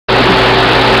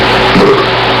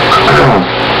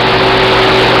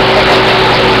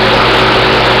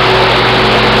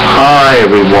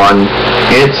everyone,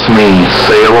 it's me,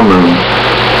 Sailor Moon,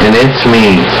 and it's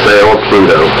me, Sailor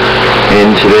Pluto,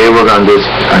 and today we're going to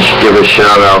give a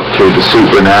shout out to the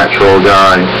Supernatural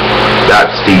Guy.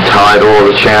 That's the title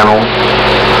of the channel.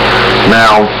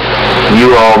 Now,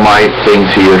 you all might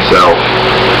think to yourself,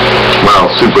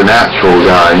 well, Supernatural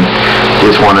Guy,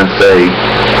 just want to say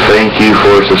thank you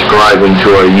for subscribing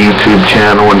to our YouTube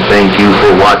channel, and thank you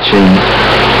for watching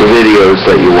the videos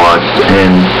that you watched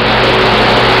and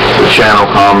the channel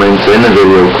comments and the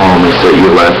video comments that you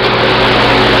left.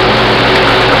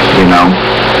 You know,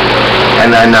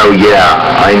 and I know,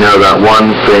 I know that one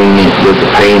thing with the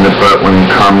pain in the butt when it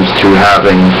comes to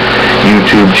having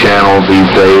YouTube channels these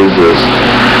days is,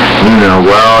 you know,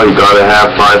 well, you gotta have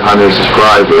 500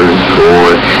 subscribers,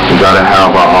 or you gotta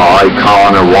have an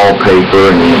icon or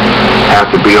wallpaper, and you have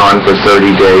to be on for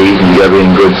 30 days, and you gotta be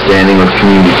in good standing with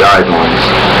community guidelines.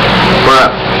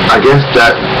 But I guess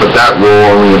that rule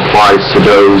only applies to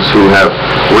those who have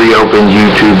reopened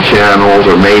YouTube channels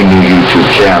or made new YouTube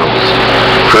channels.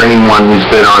 For anyone who's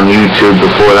been on YouTube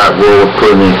before that rule was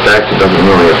put in effect, it doesn't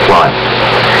really apply.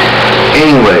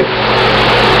 Anyway,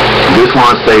 just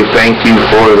want to say thank you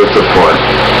for the support.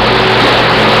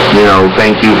 You know,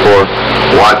 thank you for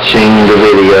watching the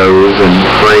videos and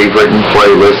favorite and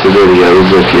playlist of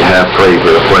videos if you have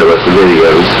favorite or playlist of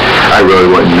videos. I really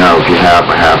wouldn't know if you have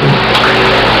or haven't.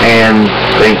 And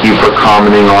thank you for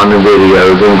commenting on the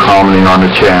videos and commenting on the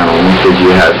channel, because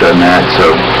you have done that,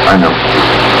 so I know.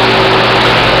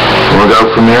 Wanna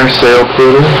go from there, Sailor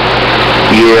Pluto?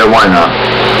 Yeah, why not?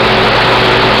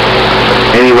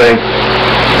 Anyway,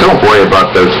 don't worry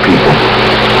about those people.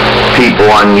 People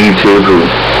on YouTube who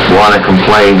want to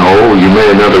complain, oh, you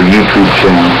made another YouTube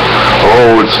channel.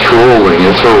 Oh, it's trolling,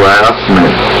 it's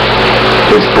harassment,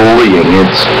 it's bullying,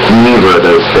 it's neither of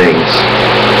those things.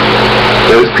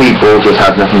 Those people just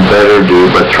have nothing better to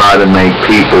do but try to make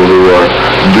people who are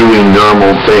doing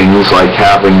normal things like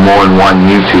having more than one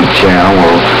YouTube channel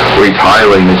or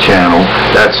retitling a channel,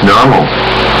 that's normal.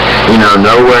 You know,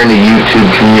 nowhere in the YouTube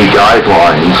community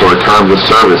guidelines or terms of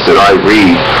service that I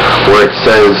read where it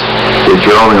says that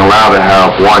you're only allowed to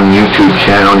have one YouTube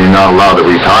channel and you're not allowed to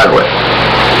retitle it.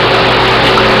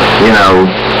 You know,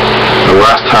 the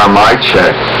last time I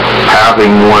checked,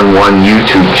 having more than one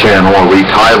YouTube channel or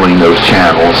retitling those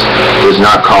channels does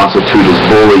not constitute as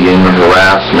bullying or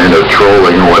harassment or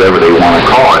trolling or whatever they want to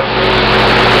call it.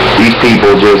 These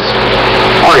people just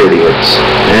are idiots,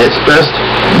 and it's best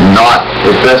to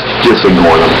just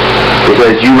ignore them,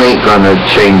 because you ain't gonna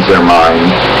change their mind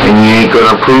and you ain't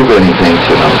gonna prove anything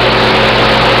to them,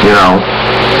 you know.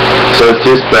 So it's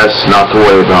just best not to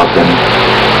worry about them,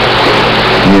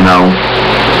 you know.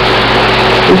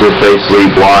 You just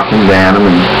basically block and ban them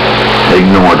and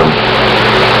ignore them,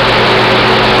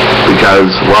 because,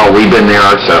 well, we've been there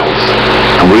ourselves,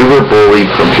 and we were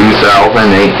bullied from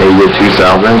 2008 to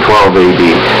 2012 AD,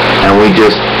 and we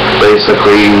just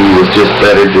basically, it was just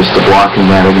better just to block and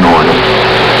then ignore them.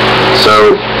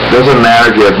 So it doesn't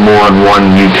matter if you have more than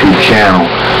one YouTube channel.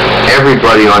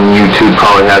 Everybody on YouTube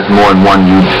probably has more than one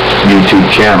YouTube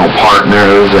channel,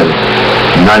 partners and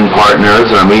non-partners,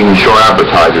 and I'm even sure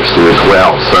advertisers do as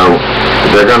well. So if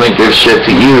they're going to give shit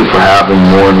to you for having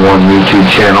more than one YouTube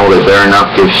channel, they better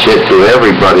not give shit to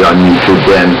everybody on YouTube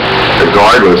then,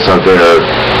 regardless of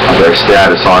their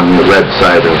status on the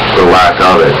website or the lack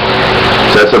of it.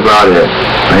 So that's about it.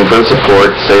 Thanks for the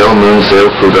support. Sailor Moon,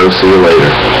 Sailor Pluto. See you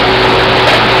later.